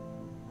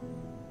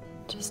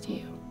 Just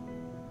you.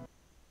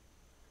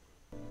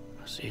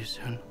 I'll see you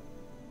soon.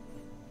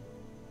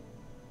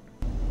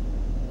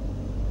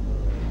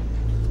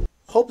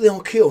 Hope they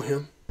don't kill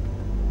him.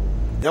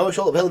 That was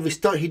a hell of a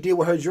stunt he did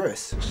with her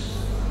dress.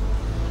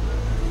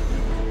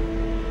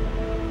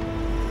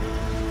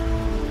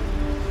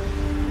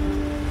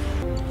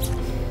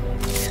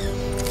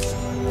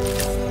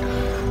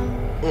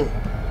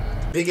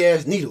 Big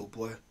ass needle,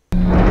 boy.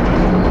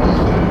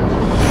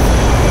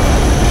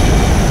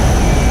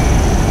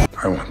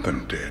 I want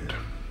them dead.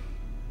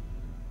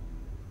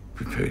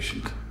 Be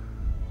patient.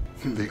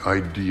 The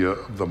idea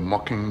of the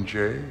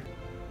Mockingjay?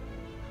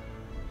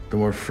 The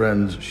more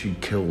friends she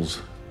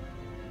kills,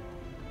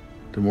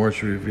 the more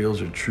she reveals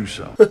her true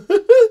self.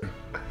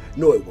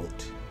 No, it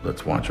won't.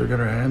 Let's watch her get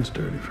her hands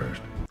dirty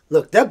first.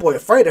 Look, that boy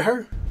afraid of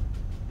her.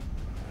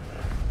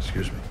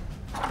 Excuse me.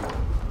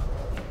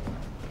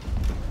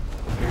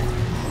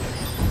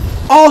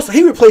 Also,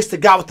 he replaced the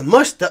guy with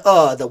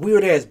the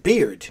weird ass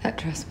beard. That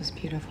dress was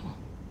beautiful.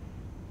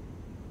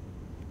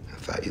 I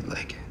thought you'd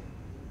like it.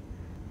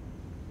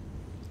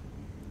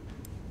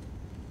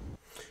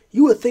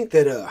 You would think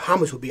that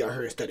Homage would be out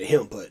here instead of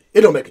him, but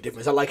it don't make a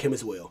difference. I like him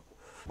as well.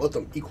 Both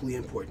of them equally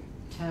important.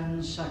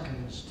 10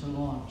 seconds to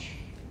launch.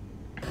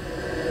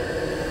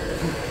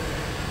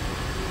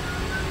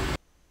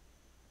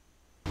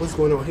 What's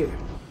going on here?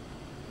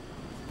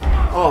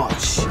 Oh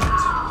shit!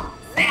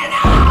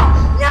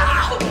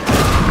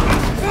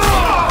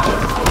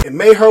 No! It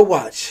made her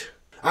watch.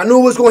 I knew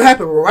it was gonna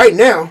happen, but right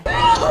now,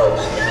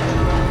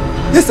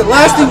 this is the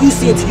last thing you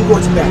see until you go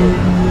to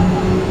battle.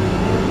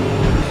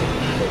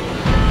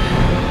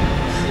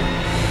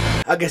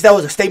 I guess that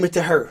was a statement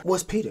to her.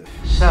 What's Peter?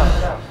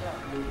 7,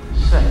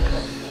 6,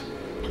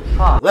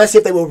 5. Let's see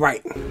if they were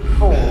right.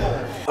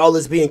 4. All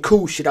this being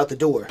cool shit out the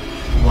door. 1.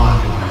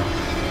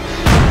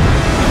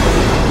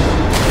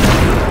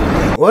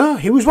 Well,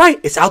 he was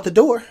right. It's out the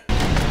door.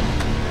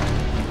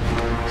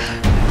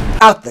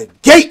 Out the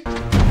gate.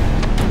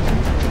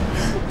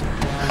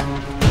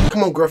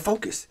 Come on, girl,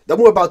 focus. Don't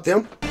worry about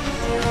them.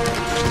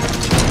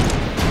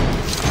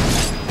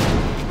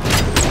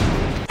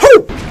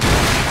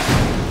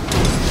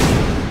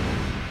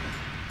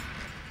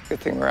 Good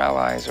thing we're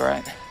allies,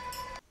 right?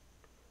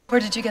 Where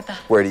did you get that?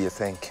 Where do you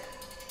think?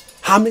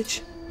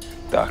 Homage?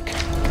 Duck.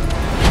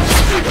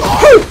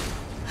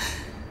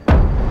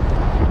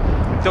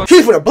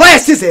 He's gonna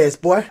blast his ass,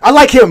 boy. I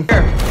like him.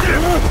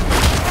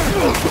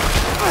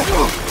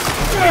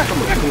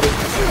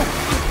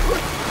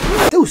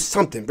 Do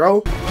something,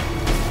 bro.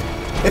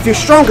 If you're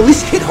strong, at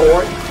least hit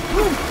hard.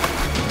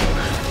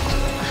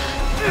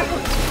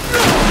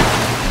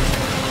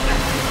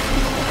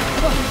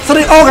 So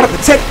they all gotta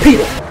protect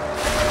Peter.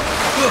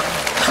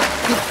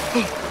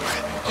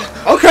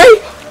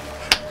 Okay.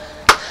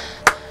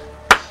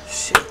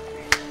 Shit.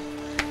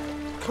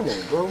 Come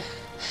on, bro.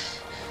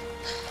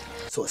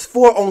 So it's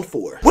 4 on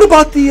 4. What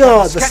about the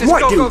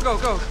smart dude?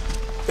 Go.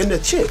 And the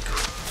chick?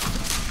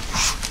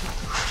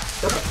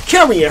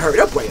 Carrying her.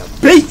 That boy a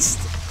beast.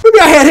 Maybe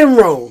I had him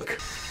wrong.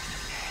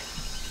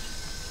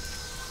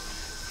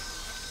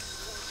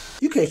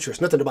 You can't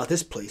trust nothing about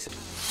this place.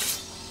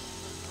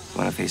 I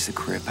want to face the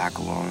career back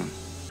alone.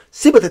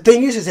 See, but the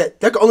thing is that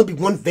there can only be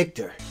one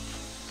victor.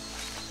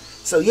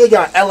 So yeah,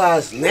 y'all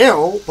allies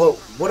now, but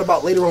what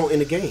about later on in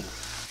the game?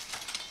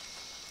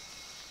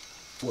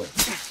 What?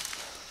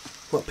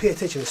 Well, pay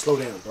attention and slow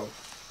down, bro.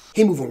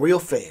 He moving real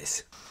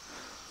fast.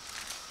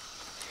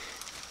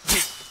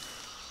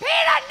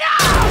 Peter, no!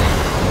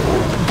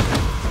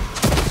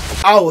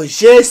 I was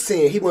just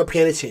saying he wasn't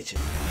paying attention.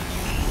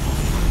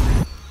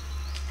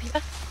 Peter?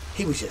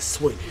 He was just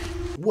swinging.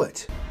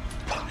 What?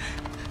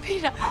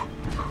 Peter.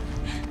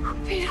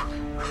 Peter.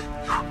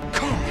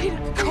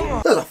 Peter. Come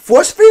on. There's a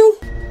force field?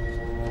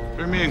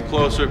 Bring me in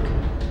closer.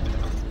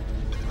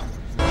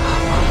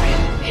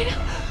 Peter.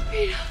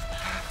 Peter.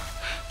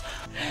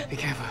 Be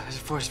careful, there's a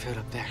force field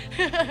up there.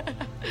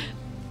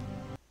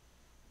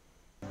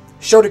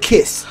 Show the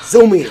kiss.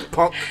 Zoom in,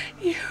 punk.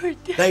 You were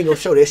dead. They ain't gonna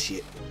show this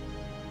shit.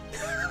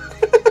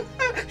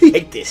 He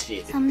hate this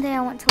shit. Someday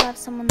I want to love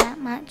someone that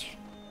much.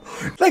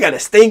 They gotta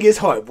sting his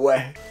heart,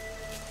 boy.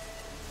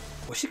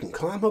 Well, she can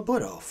climb her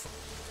butt off.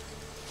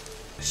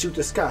 Shoot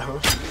the sky, huh?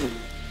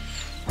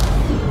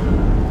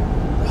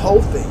 The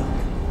whole thing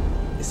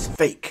is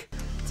fake.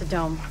 It's a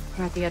dome.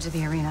 We're at the edge of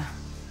the arena.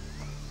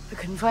 We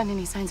couldn't find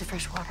any signs of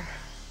fresh water.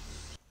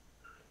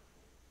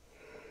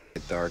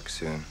 It's dark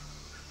soon.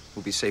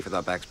 We'll be safe with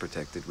our backs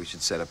protected. We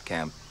should set up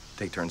camp.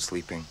 Take turns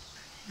sleeping.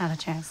 Not a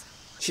chance.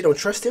 She don't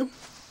trust him?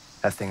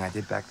 That thing I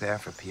did back there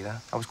for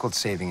Peter, that was called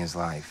saving his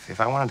life. If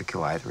I wanted to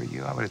kill either of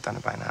you, I would have done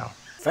it by now.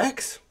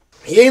 Facts.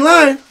 He ain't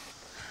lying.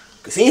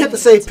 Because he ain't have to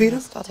save Peter.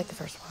 I'll take the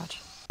first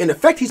watch. And the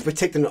fact he's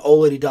protecting the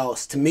old lady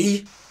dolls, to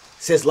me,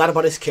 says a lot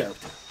about his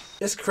character.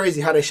 It's crazy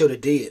how they show the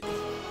dead.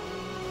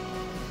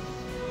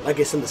 Like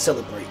it's something to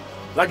celebrate.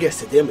 I guess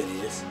to them it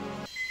is.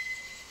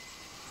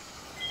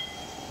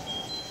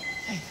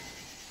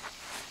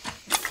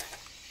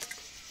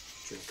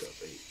 Drink up,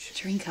 H.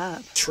 Drink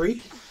up.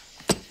 Tree?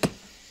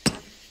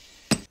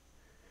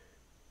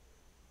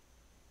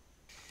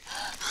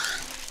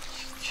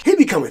 He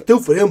be coming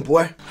through for them,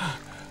 boy.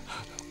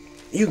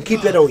 You can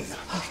keep that on you.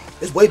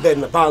 It's way better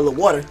than a bottle of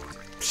water.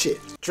 Shit,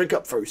 drink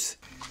up first.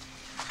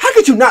 How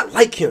could you not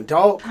like him,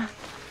 dog?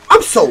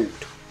 I'm sold.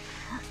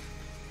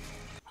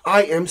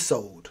 I am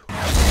sold.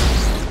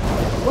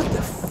 What the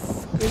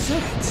f is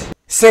that?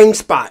 Same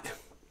spot.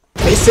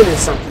 They sending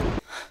something.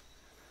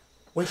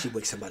 When she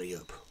wake somebody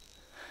up.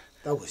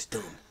 That was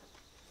dumb.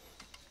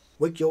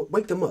 Wake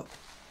them up.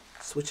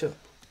 Switch up.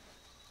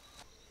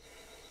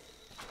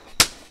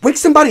 Wake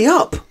somebody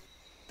up.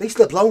 They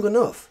slept long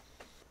enough.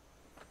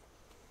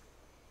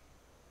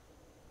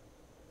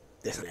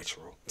 That's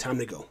natural. Time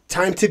to go.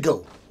 Time to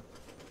go.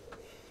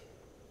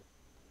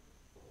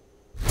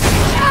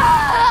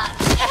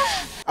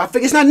 I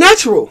think it's not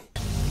natural.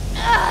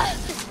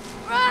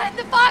 Run!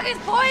 The fog is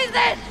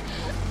poison!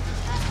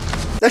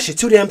 That shit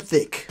too damn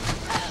thick.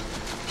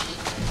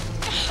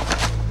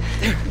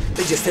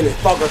 They just sending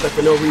fog out there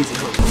for no reason,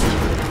 huh?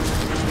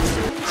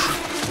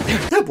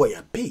 That boy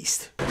a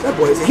beast. That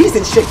boy he's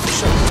in shape for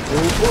sure.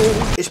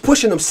 It's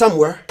pushing him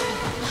somewhere.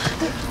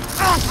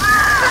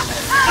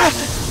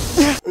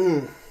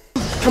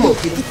 Come on,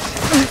 Peter.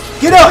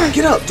 Get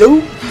up,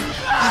 dude.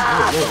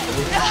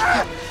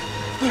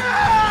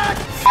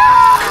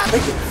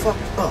 Make it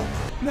fucked up.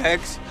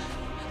 Max.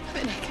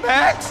 Finnick.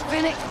 Max.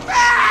 Finnick.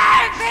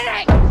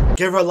 Finnick.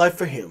 Give her life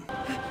for him.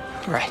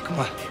 All right, come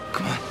on.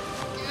 Come on.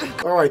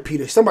 All right,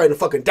 Peter. Somebody done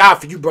fucking die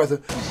for you,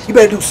 brother. You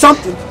better do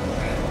something.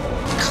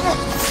 Come on.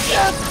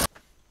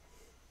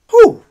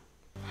 Who?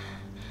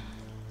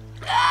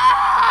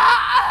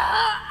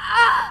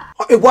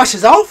 Oh, it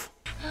washes off?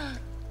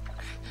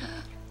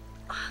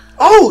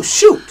 Oh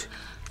shoot!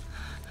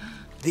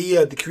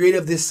 The creator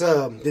of this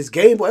this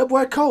game, boy, that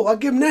boy cold. I'll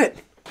give him that.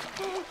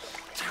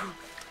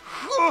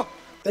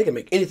 They can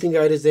make anything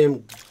out of this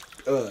damn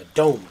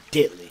dome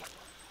deadly.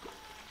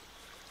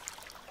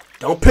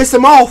 Don't piss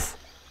him off,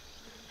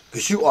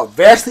 cause you are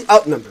vastly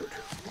outnumbered.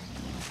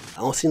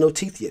 I don't see no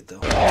teeth yet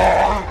though.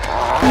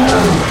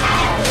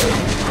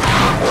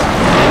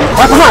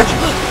 Right behind you.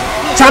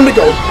 Time to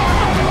go.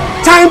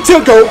 Time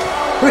to go.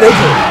 Where they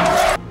go?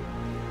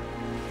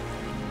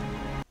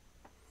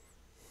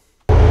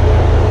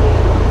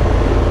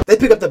 They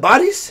pick up the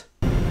bodies?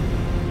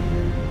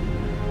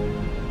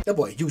 That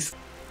boy useful.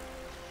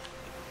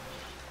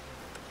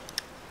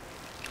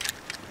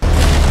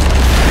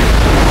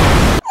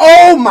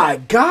 Oh my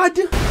God!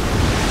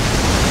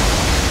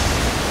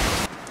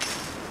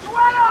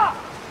 Joanna!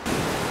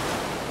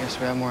 Guess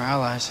we have more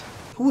allies.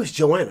 Who is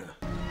Joanna?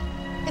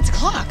 It's a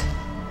clock.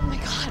 Oh my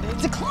God,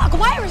 it's a clock.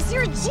 Virus,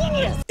 you're a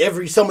genius.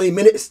 Every so many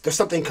minutes, does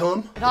something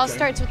come? It all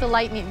starts with the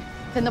lightning,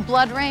 then the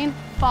blood rain,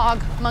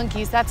 fog,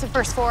 monkeys. That's the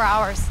first 4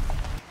 hours.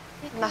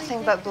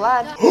 Nothing but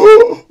blood.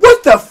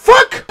 What the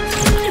fuck?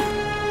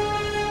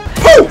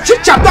 Oh, she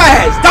chopped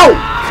that ass, don't!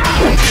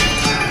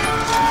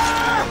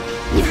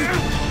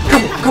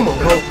 Come on,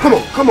 bro.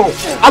 Come on.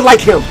 I like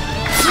him.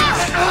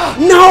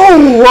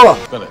 No!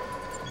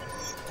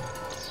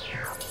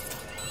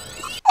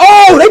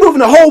 Oh, they moving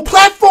the whole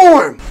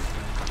platform.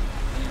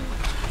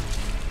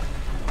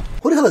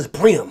 Who the hell is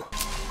Brim?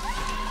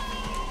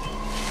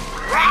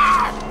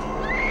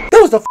 That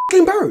was the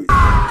fucking bird.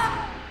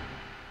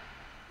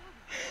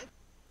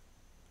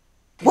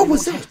 What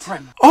was that?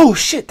 Oh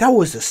shit, that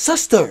was the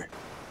sister.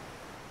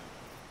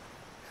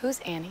 Who's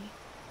Annie?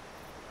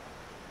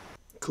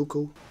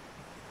 Cuckoo.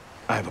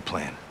 I have a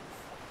plan.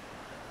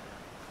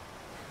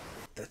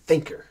 The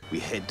thinker. We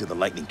head to the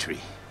lightning tree.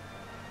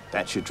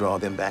 That should draw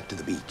them back to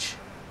the beach.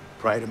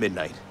 Prior to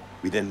midnight,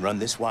 we then run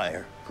this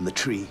wire from the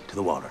tree to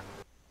the water.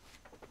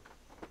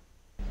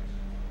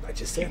 I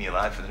just Keep me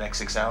alive for the next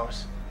 6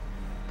 hours?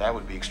 That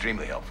would be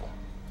extremely helpful.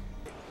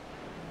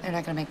 They're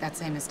not gonna make that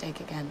same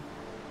mistake again.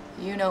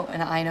 You know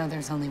and I know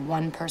there's only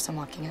one person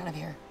walking out of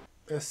here.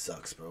 That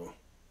sucks, bro.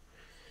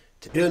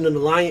 To build an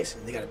alliance,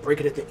 they gotta break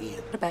it at the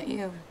end. What about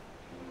you?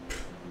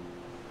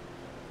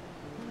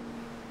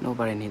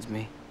 Nobody needs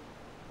me.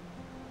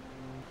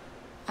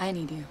 I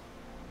need you.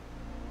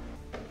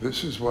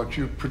 This is what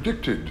you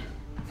predicted.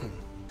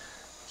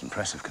 It's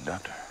impressive,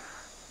 Conductor.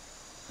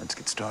 Let's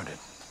get started.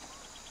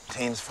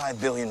 Contains 5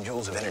 billion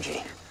joules of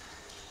energy.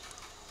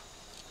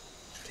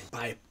 They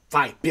buy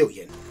 5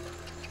 billion.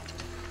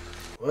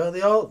 Well,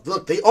 they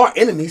are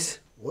enemies.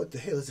 What the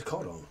hell is it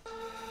called on?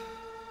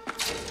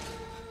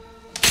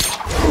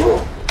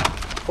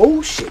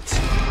 Oh shit.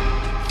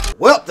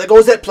 Well, there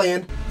goes that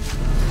plan.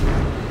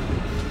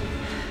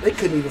 They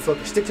couldn't even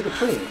fucking stick to the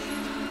plan.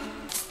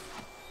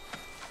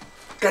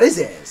 Got his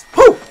ass.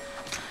 Whoo!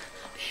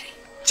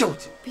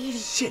 Jolted.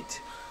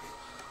 Shit.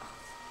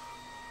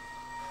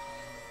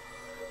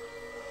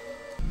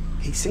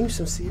 He seems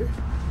sincere.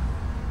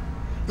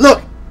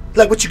 Look,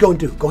 Like, what you gonna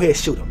do? Go ahead,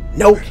 shoot him.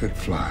 Nope. Let it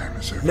fly,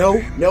 Miss Everdeen.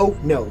 No, no,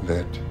 no.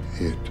 Let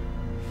it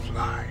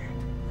fly.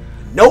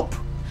 Nope.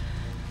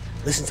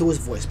 Listen to his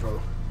voice,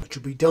 bro. But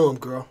you be dumb,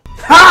 girl.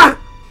 Ha!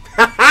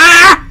 Ha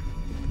ha!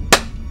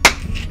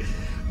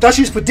 Thought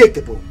she was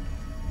predictable.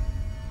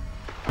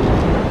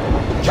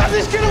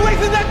 Katniss, get away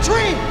from that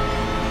tree!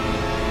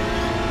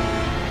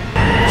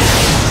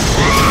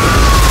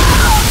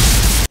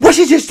 What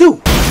she just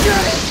do?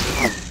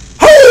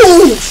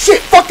 Oh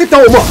shit! Fuck the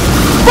dome up!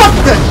 Fuck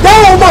the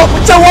dome up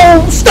with your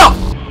own stuff!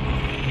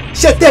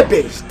 Shut that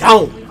bitch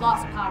down! We've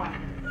lost power.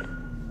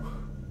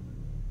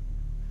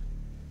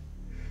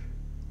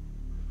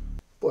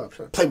 Boy, I'm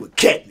trying to play with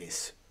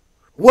Katniss.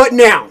 What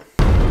now?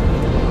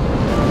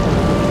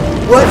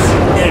 What's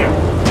now?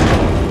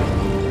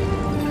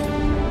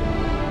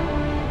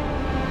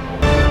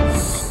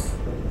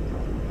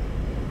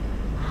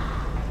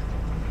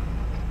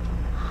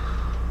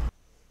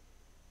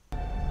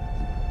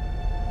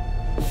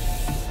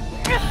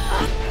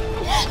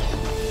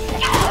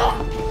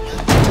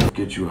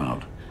 Get you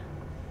out.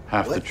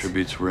 Half the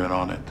tributes were in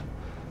on it.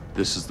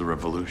 This is the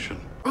revolution.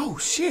 Oh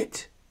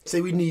shit!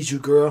 Say we need you,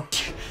 girl.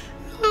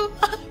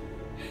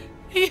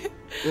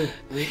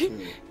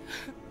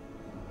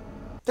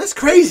 That's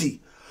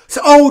crazy.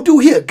 So, oh,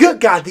 dude here, good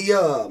guy,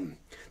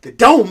 the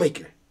dome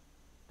maker.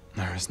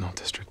 There is no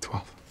District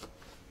 12.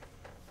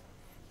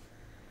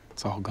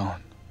 It's all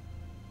gone.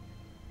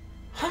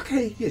 How can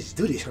he just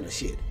do this kind of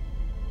shit?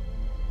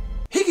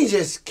 He can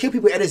just kill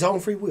people at his own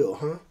free will,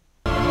 huh?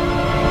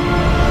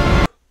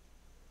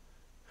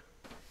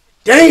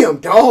 Damn,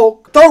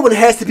 dog. Third one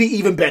has to be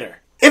even better.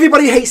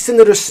 Everybody hates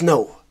Senator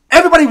Snow.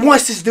 Everybody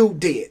wants this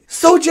dude dead.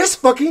 So just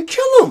fucking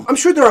kill him. I'm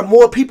sure there are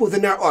more people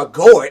than there are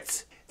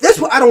guards. That's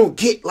what I don't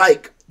get.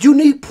 Like, you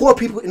need poor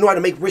people in order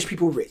to make rich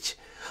people rich.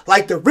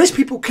 Like, the rich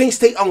people can't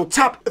stay on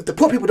top if the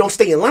poor people don't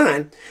stay in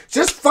line.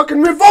 Just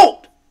fucking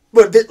revolt.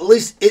 But at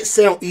least it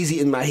sounds easy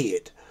in my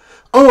head.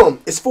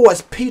 As far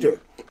as Peter,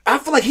 I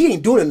feel like he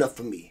ain't doing enough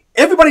for me.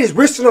 Everybody is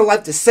risking their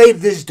life to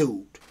save this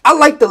dude. I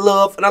like the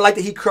love, and I like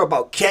that he cared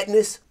about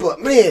Katniss,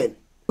 but man,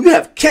 you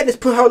have Katniss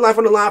put her life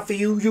on the line for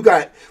you. You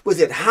got, was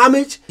it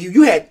Homage?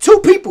 You had two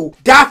people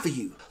die for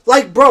you.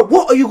 Like, bro,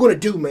 what are you gonna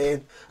do,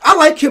 man? I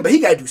like him, but he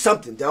gotta do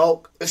something,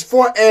 dog. As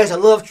far as a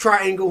love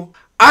triangle,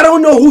 I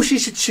don't know who she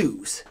should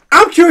choose.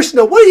 I'm curious to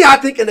know, what do y'all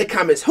think in the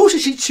comments? Who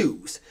should she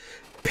choose?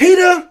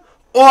 Peter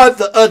or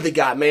the other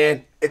guy,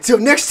 man? Until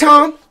next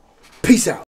time, peace out.